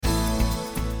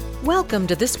Welcome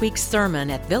to this week's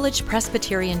sermon at Village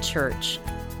Presbyterian Church.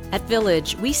 At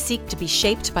Village, we seek to be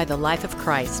shaped by the life of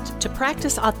Christ, to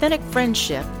practice authentic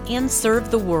friendship, and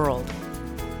serve the world.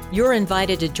 You're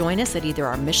invited to join us at either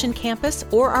our Mission Campus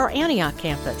or our Antioch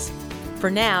campus.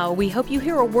 For now, we hope you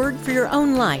hear a word for your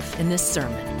own life in this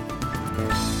sermon.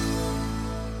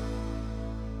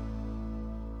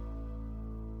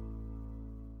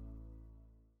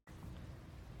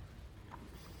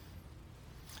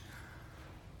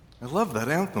 I love that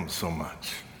anthem so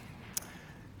much.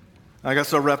 I got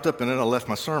so wrapped up in it, I left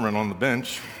my sermon on the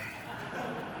bench.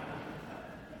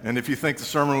 And if you think the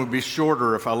sermon would be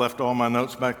shorter if I left all my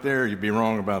notes back there, you'd be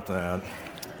wrong about that.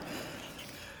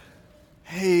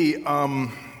 Hey,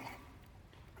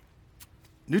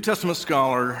 New Testament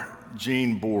scholar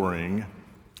Gene Boring,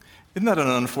 isn't that an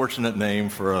unfortunate name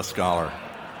for a scholar?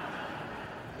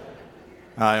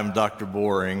 I am Dr.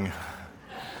 Boring.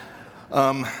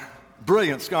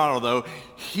 Brilliant scholar, though.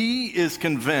 He is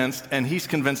convinced, and he's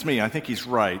convinced me, I think he's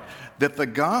right, that the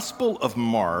Gospel of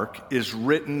Mark is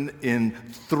written in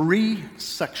 3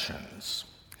 sections.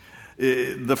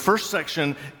 The first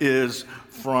section is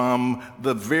from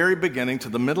the very beginning to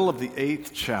the middle of the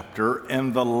 8th chapter,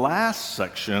 and the last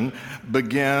section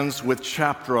begins with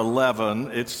chapter 11.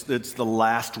 It's the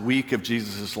last week of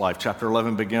Jesus' life. Chapter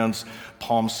 11 begins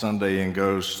Palm Sunday and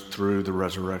goes through the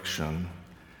resurrection.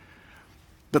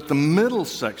 But the middle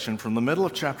section, from the middle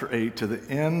of chapter 8 to the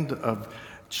end of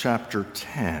chapter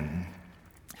 10,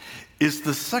 is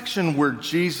the section where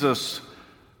Jesus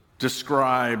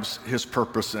describes his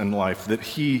purpose in life, that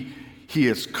he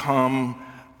has come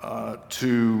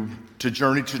to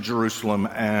journey to Jerusalem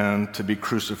and to be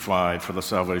crucified for the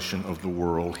salvation of the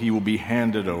world. He will be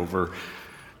handed over,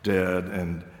 dead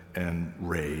and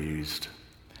raised.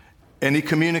 And he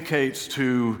communicates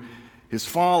to his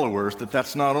followers that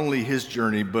that's not only his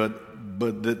journey, but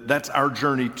that's our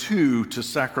journey too, to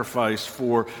sacrifice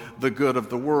for the good of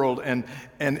the world. And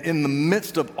in the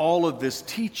midst of all of this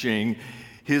teaching,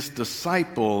 his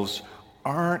disciples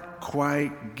aren't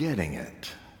quite getting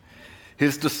it.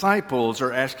 His disciples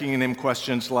are asking him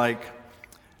questions like,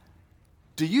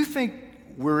 do you think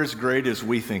we're as great as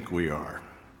we think we are?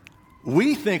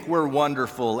 We think we're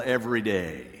wonderful every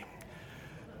day.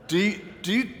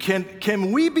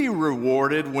 Can we be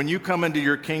rewarded when you come into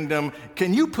your kingdom?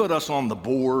 Can you put us on the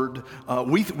board?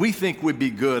 We think we'd be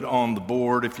good on the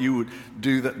board if you would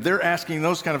do that. They're asking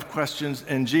those kind of questions,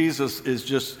 and Jesus is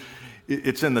just,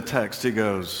 it's in the text. He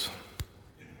goes,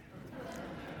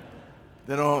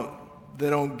 they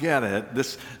don't get it,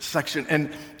 this section.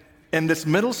 And this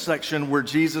middle section where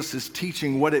Jesus is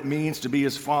teaching what it means to be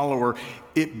his follower,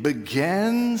 it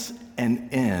begins and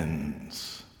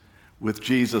ends with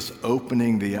Jesus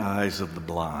opening the eyes of the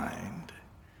blind.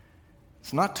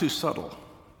 It's not too subtle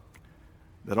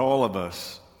that all of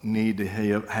us need to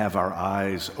have our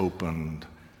eyes opened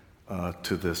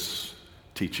to this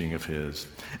teaching of his.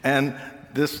 And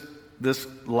this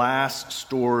last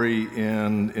story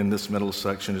in this middle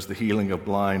section is the healing of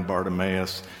blind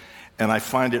Bartimaeus. And I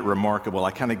find it remarkable.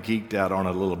 I kind of geeked out on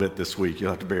it a little bit this week.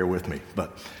 You'll have to bear with me.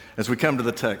 But as we come to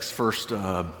the text, first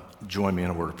join me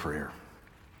in a word of prayer.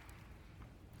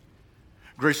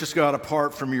 Gracious God,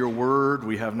 apart from your word,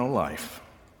 we have no life.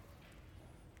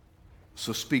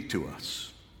 So speak to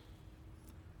us.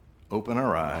 Open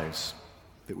our eyes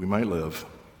that we might live.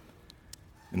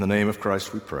 In the name of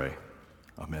Christ we pray.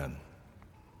 Amen.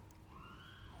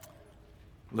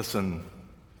 Listen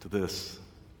to this.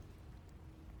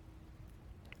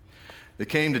 They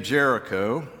came to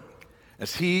Jericho.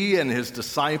 As he and his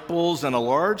disciples and a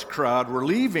large crowd were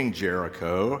leaving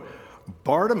Jericho,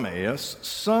 Bartimaeus,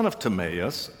 son of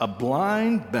Timaeus, a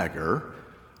blind beggar,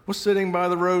 was sitting by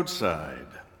the roadside.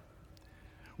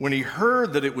 When he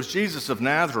heard that it was Jesus of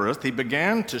Nazareth, he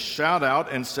began to shout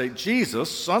out and say,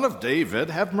 "Jesus, son of David,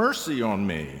 have mercy on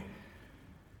me."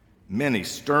 Many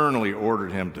sternly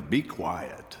ordered him to be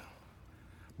quiet,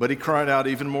 but he cried out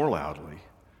even more loudly,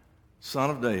 "Son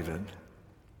of David,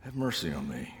 have mercy on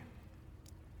me."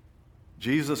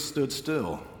 Jesus stood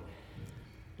still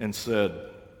and said,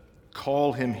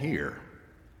 "Call him here."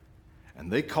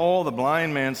 And they called the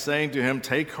blind man, saying to him,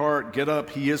 "Take heart, get up,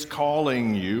 he is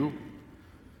calling you."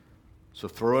 So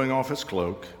throwing off his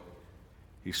cloak,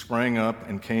 he sprang up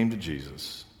and came to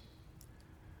Jesus.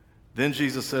 Then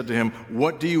Jesus said to him,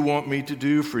 "What do you want me to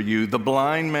do for you?" The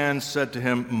blind man said to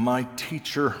him, "My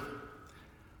teacher,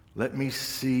 let me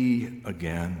see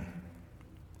again."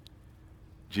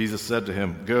 Jesus said to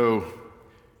him, "Go,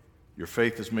 your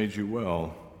faith has made you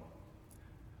well."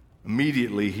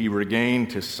 Immediately he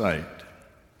regained his sight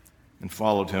and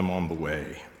followed him on the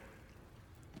way.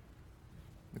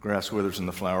 The grass withers and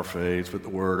the flower fades, but the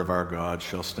word of our God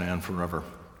shall stand forever.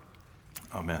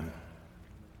 Amen.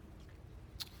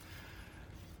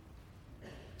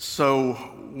 So,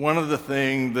 one of the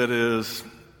things that is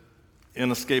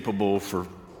inescapable for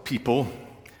people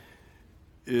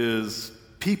is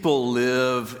people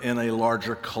live in a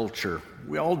larger culture.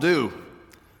 We all do.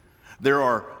 There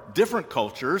are different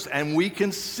cultures, and we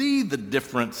can see the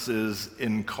differences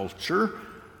in culture,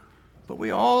 but we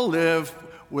all live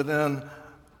within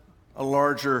a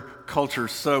larger culture.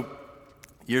 So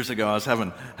years ago, I was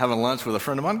having lunch with a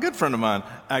friend of mine, a good friend of mine,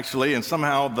 actually, and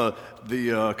somehow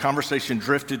the conversation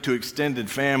drifted to extended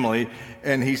family,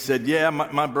 and he said, yeah,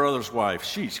 my brother's wife,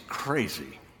 she's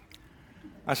crazy.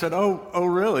 I said, oh,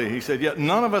 really? He said, yeah,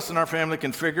 none of us in our family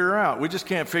can figure her out. We just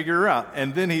can't figure her out.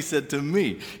 And then he said to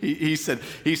me, he said,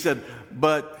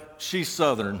 but she's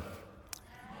Southern.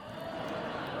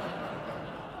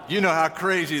 You know how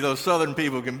crazy those Southern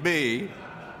people can be.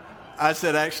 I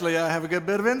said, actually, I have a good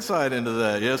bit of insight into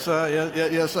that. Yes, I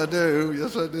do.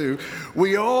 Yes, I do.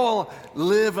 We all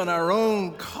live in our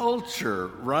own culture,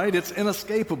 right? It's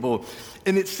inescapable.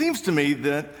 And it seems to me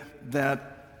that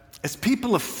as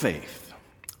people of faith,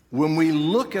 when we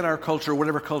look at our culture,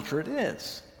 whatever culture it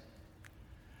is,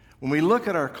 when we look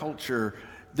at our culture,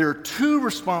 there are two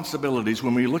responsibilities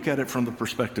when we look at it from the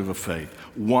perspective of faith.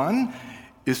 One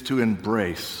is to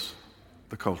embrace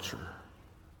the culture,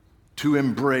 to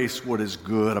embrace what is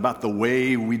good about the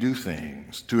way we do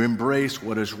things, to embrace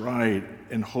what is right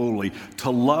and holy,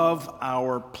 to love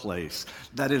our place.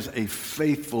 That is a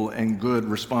faithful and good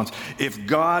response. If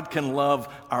God can love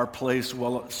our place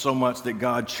well so much that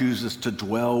God chooses to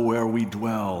dwell where we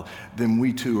dwell, then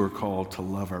we too are called to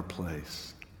love our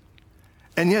place.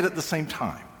 And yet at the same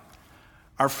time,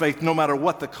 our faith, no matter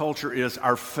what the culture is,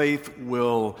 our faith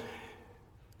will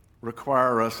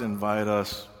require us, invite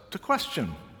us to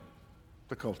question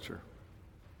the culture,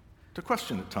 to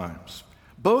question at times.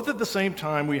 Both at the same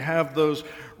time, we have those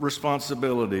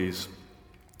responsibilities.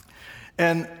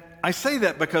 And I say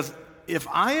that because if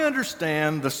I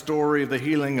understand the story of the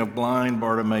healing of blind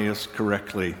Bartimaeus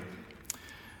correctly,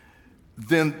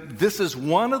 then this is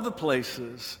one of the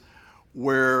places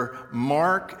where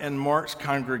Mark and Mark's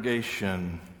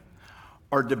congregation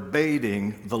are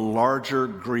debating the larger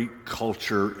Greek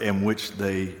culture in which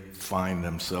they find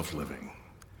themselves living.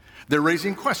 They're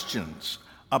raising questions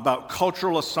about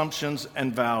cultural assumptions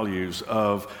and values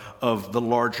of the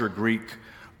larger Greek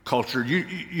culture.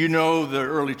 You know the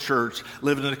early church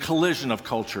lived in a collision of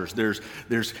cultures. There's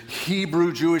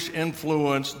Hebrew Jewish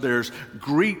influence, there's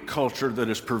Greek culture that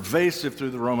is pervasive through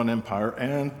the Roman Empire,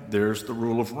 and there's the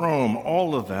rule of Rome,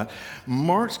 all of that.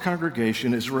 Mark's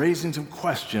congregation is raising some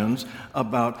questions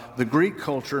about the Greek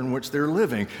culture in which they're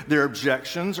living. Their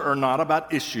objections are not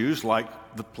about issues like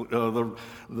the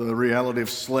reality of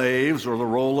slaves or the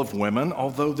role of women,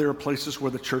 although there are places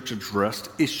where the church addressed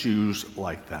issues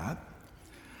like that.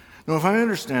 Now, if I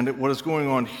understand it, what is going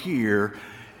on here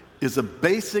is a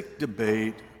basic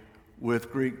debate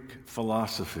with Greek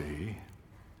philosophy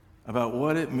about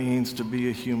what it means to be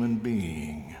a human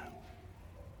being.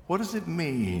 What does it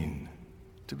mean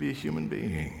to be a human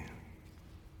being?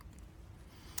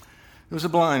 There was a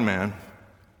blind man.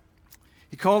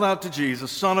 He called out to Jesus,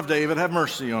 "Son of David, have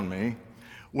mercy on me."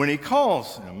 When he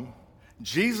calls him,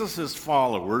 Jesus'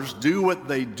 followers do what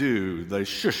they do. They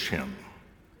shush him.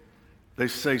 They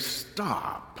say,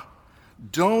 "Stop.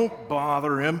 Don't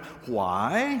bother him."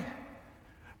 Why?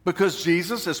 Because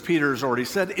Jesus, as Peter has already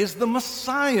said, is the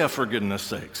Messiah, for goodness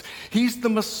sakes. He's the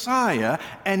Messiah,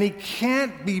 and he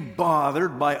can't be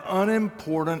bothered by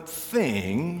unimportant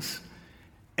things.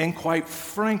 And quite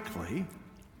frankly,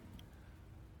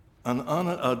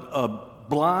 a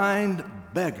blind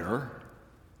beggar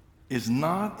is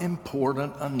not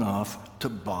important enough to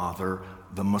bother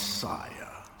the Messiah.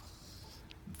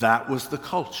 That was the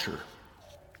culture.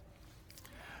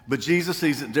 But Jesus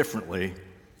sees it differently.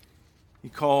 He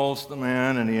calls the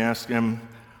man and he asks him,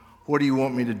 "What do you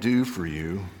want me to do for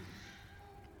you?"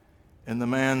 And the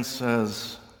man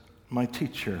says, "My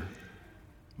teacher,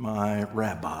 my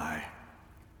rabbi,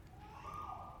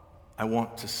 I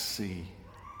want to see.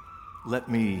 Let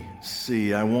me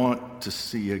see. I want to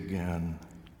see again."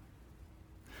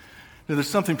 Now, there's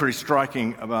something pretty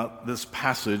striking about this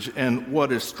passage, and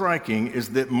what is striking is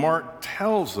that Mark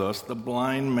tells us the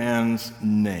blind man's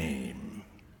name.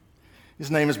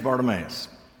 His name is Bartimaeus.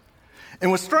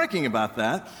 And what's striking about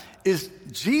that is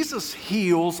Jesus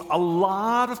heals a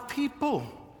lot of people.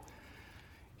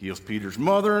 heals Peter's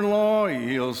mother-in-law. He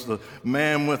heals the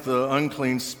man with the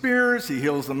unclean spirits. He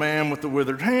heals the man with the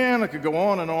withered hand. I could go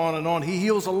on and on and on. He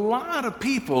heals a lot of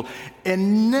people,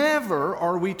 and never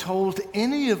are we told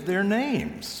any of their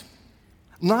names.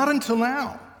 Not until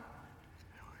now.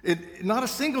 Not a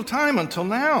single time until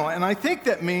now. And I think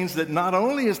that means that not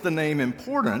only is the name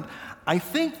important, I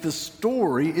think the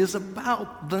story is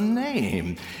about the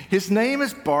name. His name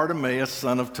is Bartimaeus,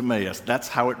 son of Timaeus. That's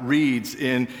how it reads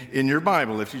in your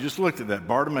Bible, if you just looked at that,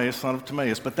 Bartimaeus, son of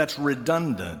Timaeus. But that's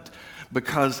redundant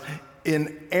because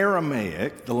in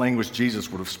Aramaic, the language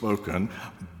Jesus would have spoken,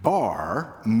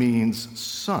 Bar means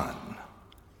son.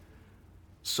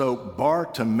 So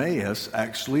Bartimaeus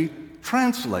actually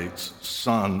translates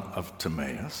son of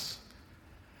Timaeus.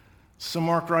 So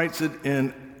Mark writes it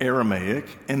in Aramaic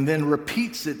and then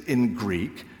repeats it in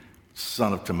Greek,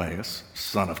 son of Timaeus,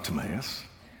 son of Timaeus.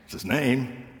 It's his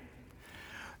name.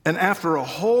 And after a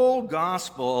whole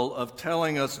gospel of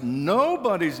telling us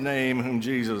nobody's name whom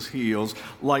Jesus heals,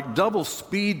 like double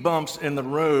speed bumps in the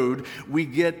road, we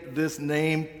get this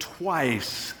name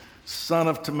twice. Son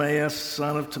of Timaeus,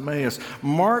 son of Timaeus.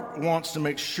 Mark wants to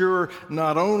make sure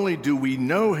not only do we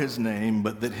know his name,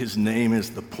 but that his name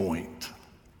is the point.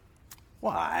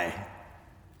 Why?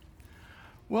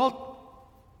 Well,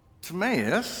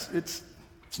 Timaeus, it's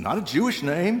not a Jewish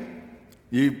name.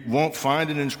 You won't find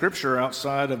it in Scripture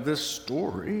outside of this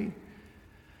story.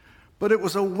 But it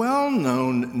was a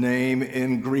well-known name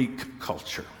in Greek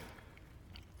culture.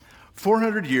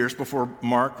 400 years before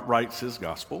Mark writes his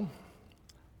gospel,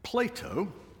 Plato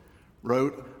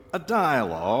wrote a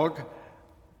dialogue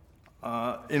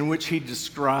in which he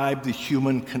described the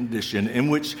human condition, in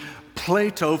which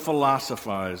Plato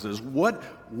philosophizes. What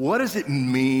does it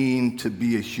mean to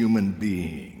be a human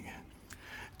being?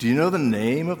 Do you know the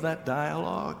name of that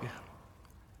dialogue?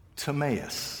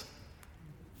 Timaeus.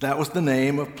 That was the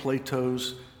name of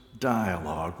Plato's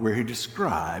dialogue, where he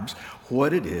describes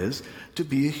what it is to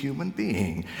be a human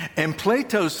being. And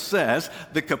Plato says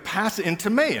the capacity, in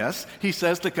Timaeus, he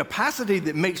says the capacity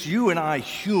that makes you and I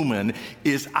human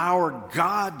is our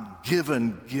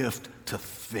God-given gift to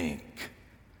think.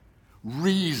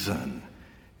 Reason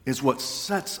is what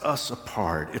sets us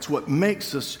apart. It's what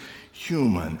makes us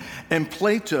human. And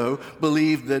Plato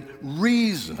believed that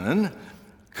reason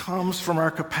comes from our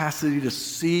capacity to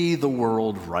see the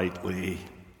world rightly.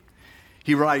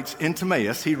 He writes in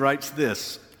Timaeus, he writes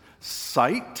this: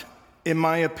 sight, in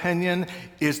my opinion,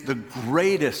 is the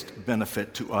greatest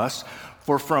benefit to us,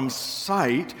 for from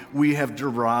sight we have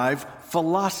derived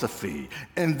philosophy.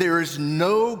 And there is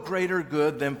no greater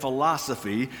good than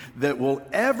philosophy that will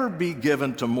ever be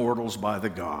given to mortals by the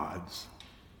gods.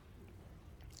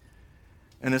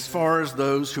 And as far as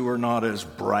those who are not as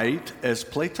bright as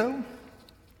Plato,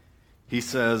 he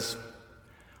says,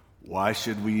 why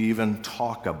should we even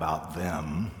talk about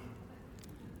them?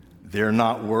 They're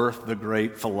not worth the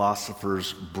great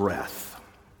philosopher's breath.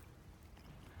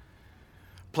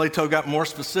 Plato got more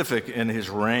specific in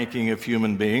his ranking of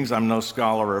human beings. I'm no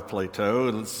scholar of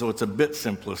Plato, so it's a bit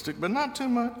simplistic, but not too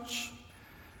much.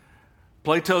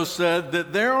 Plato said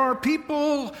that there are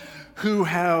people who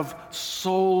have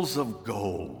souls of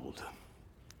gold.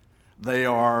 They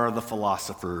are the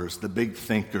philosophers, the big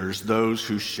thinkers, those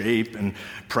who shape and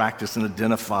practice and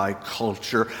identify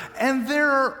culture. And there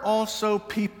are also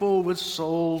people with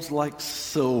souls like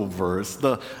silver. It's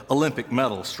the Olympic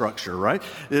medal structure, right?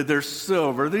 They're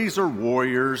silver. These are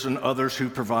warriors and others who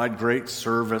provide great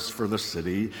service for the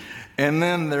city. And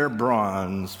then there are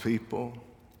bronze people,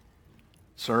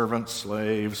 servants,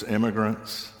 slaves,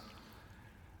 immigrants.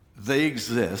 They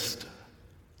exist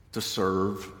to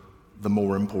serve the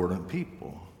more important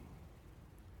people.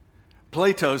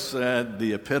 Plato said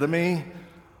the epitome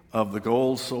of the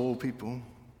gold soul people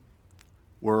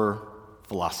were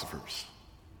philosophers.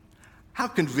 How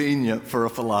convenient for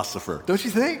a philosopher, don't you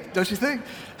think? Don't you think?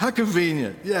 How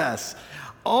convenient, yes.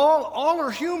 All are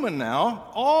human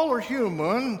now. All are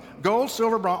human. Gold,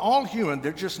 silver, bronze, all human.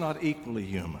 They're just not equally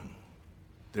human.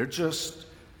 They're just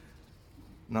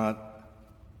not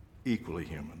equally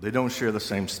human. They don't share the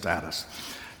same status.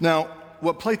 Now,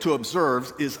 what Plato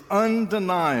observes is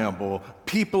undeniable.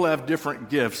 People have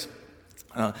different gifts.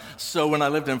 So when I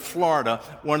lived in Florida,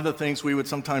 one of the things we would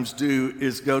sometimes do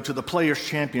is go to the Players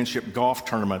Championship golf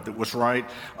tournament that was right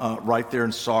there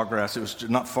in Sawgrass. It was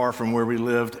not far from where we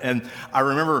lived. And I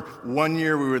remember one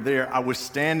year we were there, I was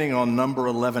standing on number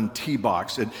 11 tee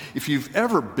box. And if you've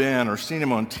ever been or seen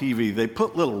them on TV, they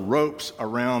put little ropes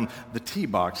around the tee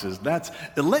boxes.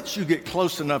 It lets you get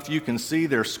close enough you can see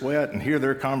their sweat and hear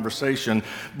their conversation,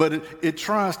 but it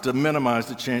tries to minimize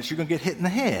the chance you're going to get hit in the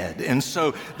head. And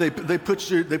so they put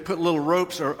they put little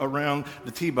ropes around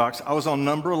the tee box. I was on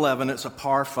number 11. It's a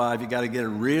par 5. You got to get a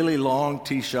really long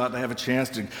tee shot to have a chance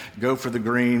to go for the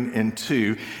green in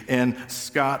 2. And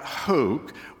Scott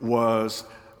Hoke was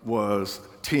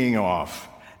teeing off.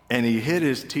 And he hit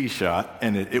his tee shot,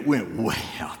 and it went way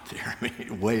out there. I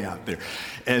mean, way out there.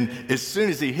 And as soon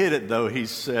as he hit it, though, he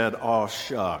said, "Aw,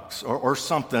 shucks," or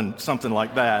something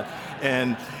like that.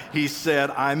 And he said,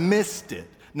 "I missed it."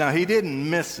 Now, he didn't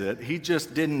miss it. He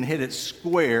just didn't hit it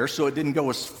square, so it didn't go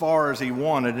as far as he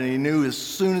wanted. And he knew as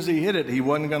soon as he hit it, he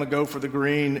wasn't going to go for the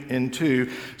green in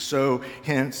 2. So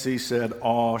hence he said,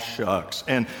 "Aw, shucks."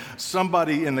 And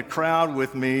somebody in the crowd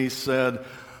with me said,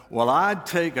 "Well, I'd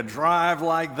take a drive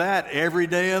like that every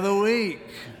day of the week."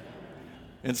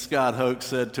 And Scott Hoke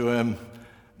said to him,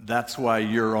 "That's why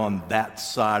you're on that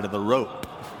side of the rope."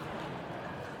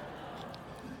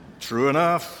 True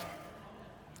enough.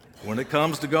 When it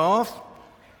comes to golf,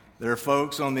 there are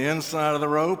folks on the inside of the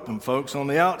rope and folks on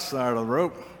the outside of the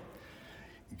rope.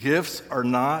 Gifts are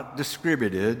not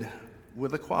distributed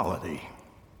with equality.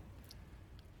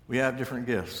 We have different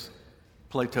gifts.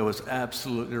 Plato is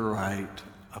absolutely right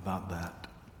about that.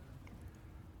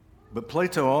 But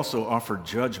Plato also offered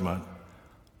judgment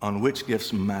on which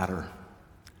gifts matter,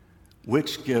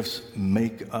 which gifts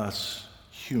make us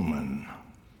human.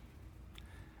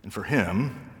 And for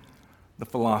him, the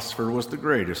philosopher was the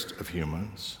greatest of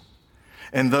humans.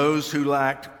 And those who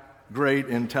lacked great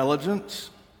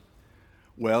intelligence,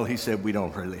 well, he said, we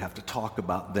don't really have to talk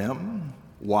about them.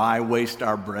 Why waste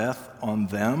our breath on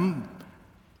them?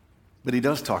 But he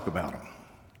does talk about them.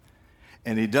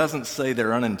 And he doesn't say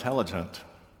they're unintelligent.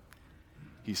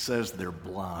 He says they're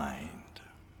blind.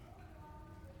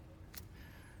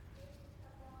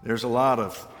 There's a lot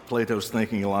of Plato's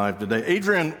thinking alive today.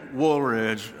 Adrian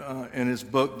Woolridge, in his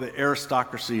book, The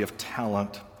Aristocracy of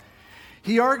Talent,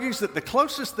 he argues that the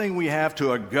closest thing we have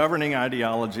to a governing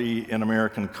ideology in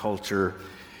American culture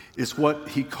is what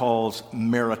he calls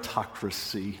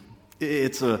meritocracy.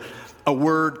 It's a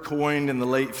word coined in the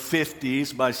late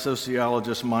 50s by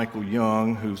sociologist Michael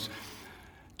Young, who's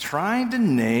trying to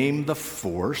name the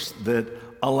force that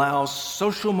allows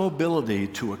social mobility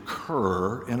to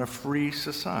occur in a free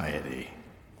society.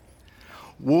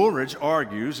 Woolridge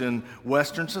argues in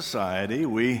Western society,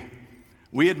 we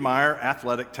admire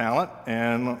athletic talent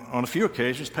and on a few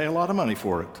occasions pay a lot of money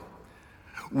for it.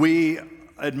 We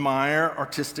admire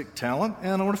artistic talent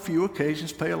and on a few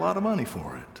occasions pay a lot of money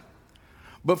for it.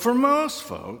 But for most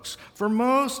folks, for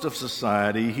most of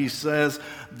society, he says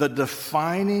the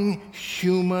defining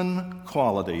human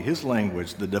quality, his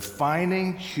language, the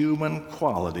defining human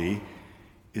quality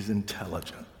is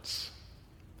intelligence.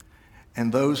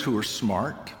 And those who are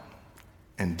smart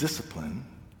and disciplined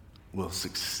will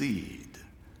succeed.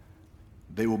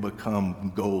 They will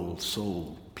become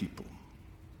gold-souled people.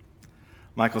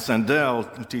 Michael Sandel,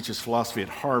 who teaches philosophy at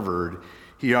Harvard,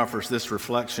 he offers this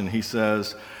reflection. He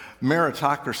says,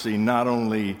 meritocracy not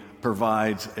only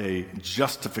provides a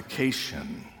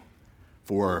justification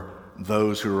for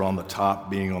those who are on the top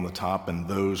being on the top and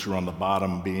those who are on the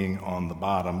bottom being on the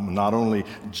bottom, not only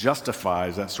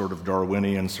justifies that sort of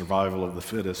Darwinian survival of the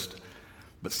fittest,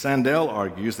 but Sandel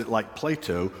argues that, like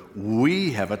Plato,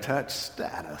 we have attached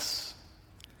status.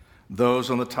 Those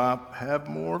on the top have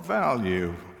more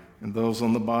value, and those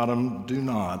on the bottom do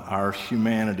not. Our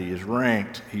humanity is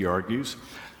ranked, he argues.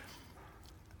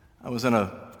 I was in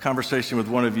a conversation with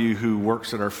one of you who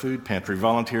works at our food pantry,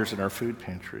 volunteers at our food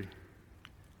pantry.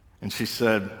 And she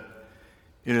said,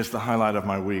 "It is the highlight of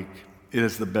my week. It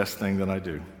is the best thing that I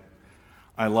do.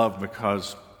 I love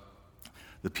because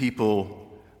the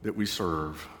people that we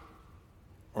serve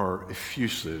are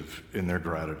effusive in their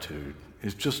gratitude.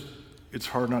 It's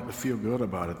hard not to feel good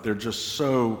about it. They're just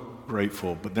so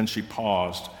grateful." But then she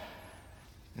paused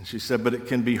and she said, "But it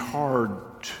can be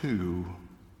hard too."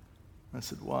 I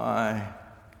said, "Why?"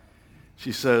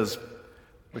 She says,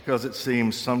 "Because it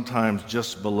seems sometimes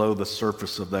just below the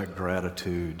surface of that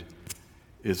gratitude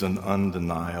is an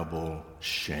undeniable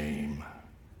shame.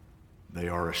 They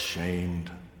are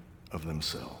ashamed of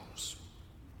themselves."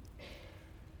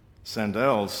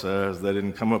 Sandel says they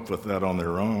didn't come up with that on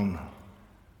their own,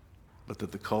 but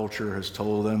that the culture has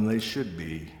told them they should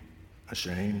be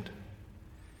ashamed.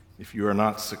 If you are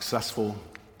not successful,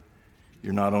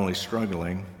 you're not only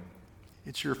struggling,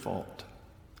 it's your fault.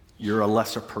 You're a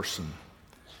lesser person.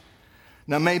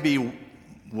 Now, maybe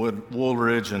would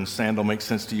Woolridge and Sandel make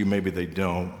sense to you? Maybe they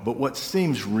don't. But what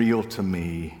seems real to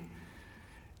me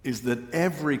is that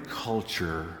every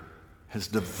culture has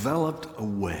developed a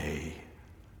way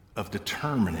of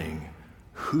determining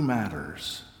who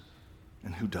matters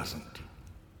and who doesn't.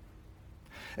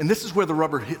 And this is where the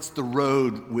rubber hits the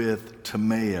road with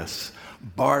Timaeus,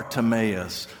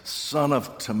 Bartimaeus, son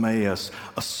of Timaeus,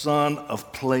 a son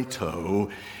of Plato.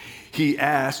 He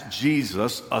asked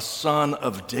Jesus, a son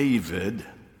of David,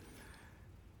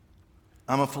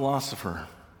 I'm a philosopher.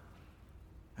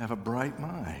 I have a bright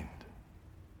mind.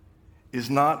 Is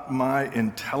not my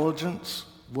intelligence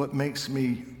what makes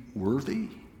me worthy?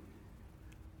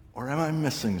 Or am I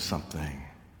missing something?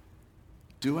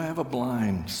 Do I have a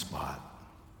blind spot?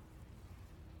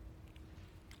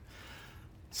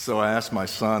 So I asked my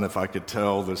son if I could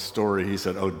tell this story. He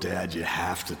said, "Oh, Dad, you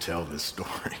have to tell this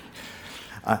story."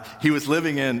 He was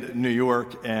living in New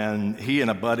York, and he and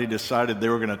a buddy decided they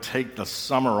were going to take the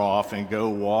summer off and go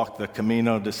walk the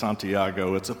Camino de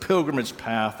Santiago. It's a pilgrimage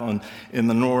path in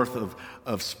the north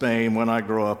of Spain. When I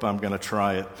grow up, I'm going to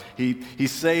try it. He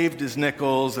saved his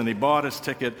nickels, and he bought his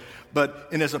ticket. But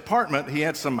in his apartment, he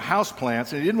had some house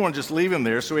plants, and he didn't want to just leave them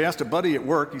there. So he asked a buddy at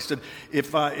work. He said,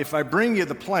 if I bring you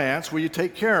the plants, will you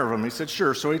take care of them? He said,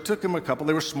 sure. So he took him a couple.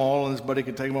 They were small, and his buddy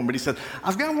could take them home. But he said,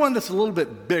 I've got one that's a little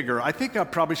bit bigger. I think I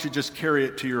probably should just carry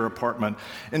it to your apartment.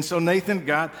 And so Nathan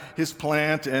got his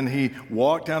plant, and he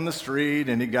walked down the street,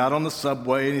 and he got on the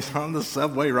subway, and he's on the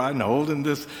subway riding, holding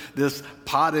this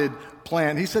potted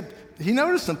plant. He said, he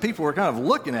noticed some people were kind of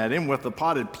looking at him with the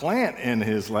potted plant in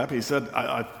his lap. He said,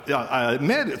 I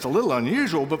admit it's a little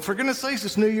unusual, but for goodness sakes,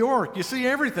 it's New York. You see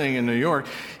everything in New York.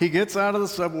 He gets out of the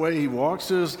subway, he walks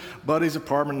to his buddy's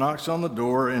apartment, knocks on the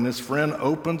door, and his friend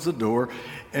opens the door.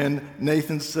 And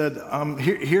Nathan said,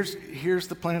 here's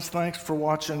the plants. Thanks for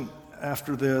watching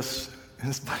after this. And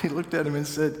his buddy looked at him and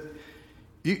said,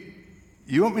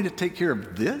 you want me to take care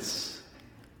of this?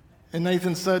 And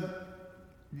Nathan said,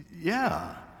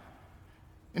 yeah.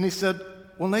 And he said,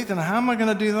 well, Nathan, how am I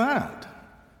going to do that?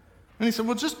 And he said,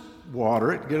 well, just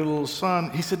water it, get a little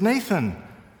sun. He said, Nathan,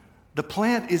 the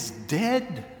plant is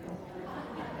dead.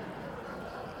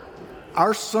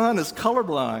 Our son is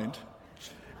colorblind.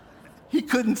 He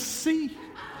couldn't see.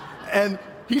 And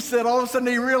he said all of a sudden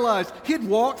he realized he had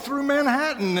walked through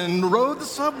Manhattan and rode the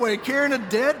subway carrying a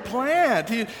dead plant.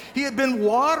 He had been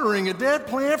watering a dead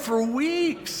plant for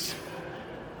weeks.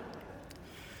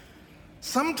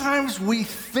 Sometimes we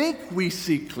think we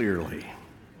see clearly,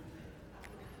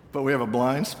 but we have a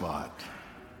blind spot.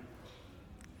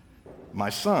 My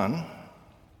son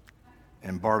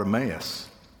and Bartimaeus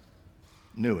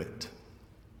knew it.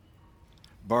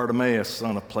 Bartimaeus,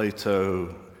 son of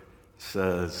Plato,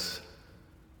 says,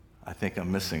 I think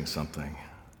I'm missing something.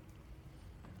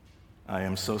 I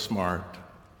am so smart.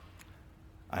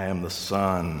 I am the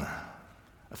son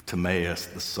of Timaeus,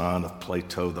 the son of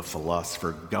Plato, the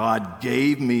philosopher. God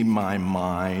gave me my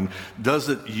mind. Does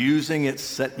it, using it,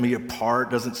 set me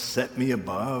apart? Does it set me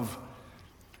above?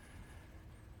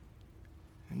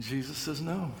 And Jesus says,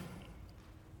 no,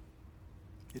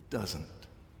 it doesn't.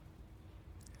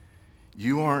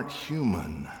 You aren't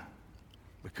human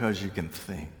because you can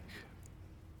think.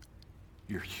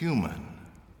 You're human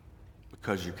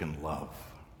because you can love.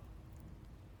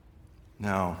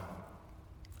 Now,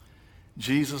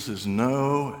 Jesus is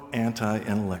no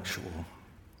anti-intellectual.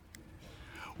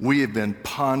 We have been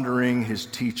pondering his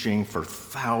teaching for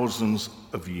thousands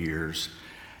of years.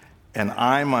 And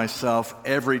I myself,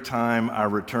 every time I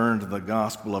return to the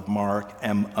Gospel of Mark,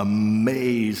 am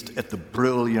amazed at the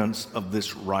brilliance of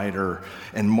this writer.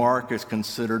 And Mark is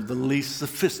considered the least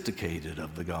sophisticated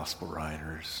of the Gospel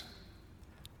writers.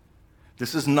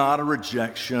 This is not a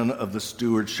rejection of the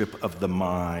stewardship of the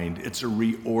mind. It's a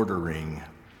reordering.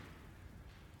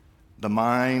 The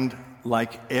mind,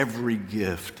 like every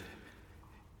gift,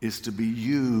 is to be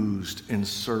used in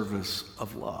service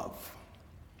of love.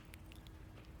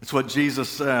 It's what Jesus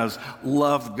says,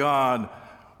 love God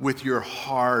with your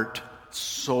heart,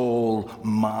 soul,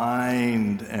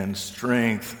 mind, and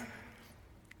strength,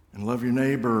 and love your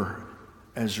neighbor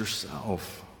as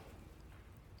yourself.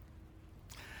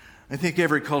 I think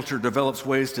every culture develops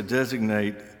ways to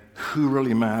designate who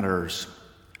really matters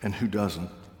and who doesn't.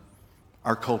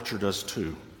 Our culture does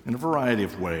too, in a variety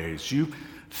of ways. You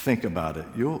think about it,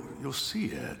 you'll see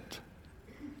it.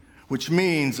 Which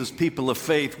means, as people of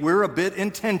faith, we're a bit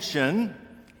in tension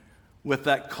with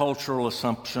that cultural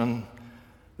assumption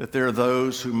that there are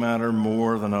those who matter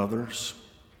more than others.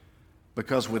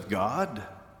 Because with God,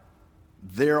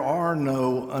 there are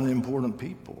no unimportant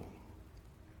people.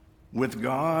 With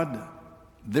God,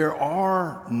 there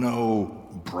are no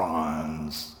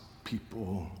bronze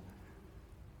people.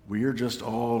 We are just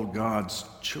all God's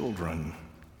children.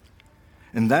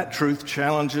 And that truth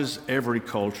challenges every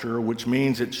culture, which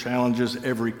means it challenges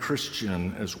every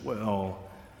Christian as well.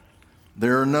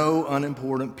 There are no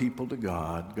unimportant people to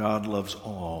God. God loves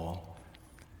all.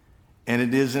 And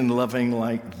it is in loving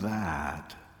like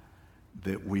that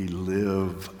that we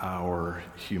live our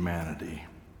humanity.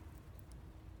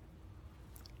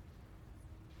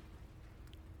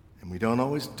 And we don't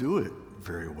always do it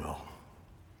very well.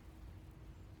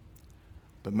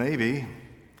 But maybe,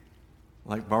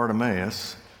 like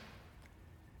Bartimaeus,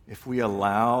 if we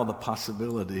allow the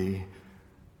possibility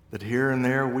that here and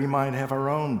there we might have our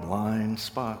own blind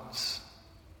spots,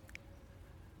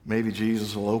 maybe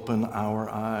Jesus will open our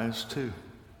eyes too.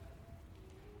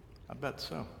 I bet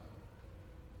so.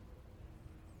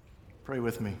 Pray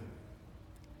with me.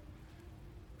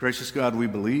 Gracious God, we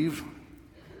believe.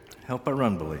 Help our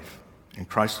unbelief. In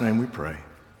Christ's name we pray.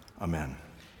 Amen.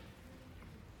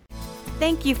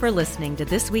 Thank you for listening to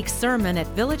this week's sermon at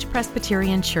Village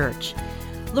Presbyterian Church.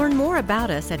 Learn more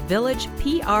about us at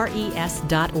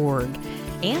villagepres.org,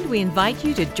 and we invite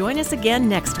you to join us again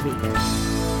next week.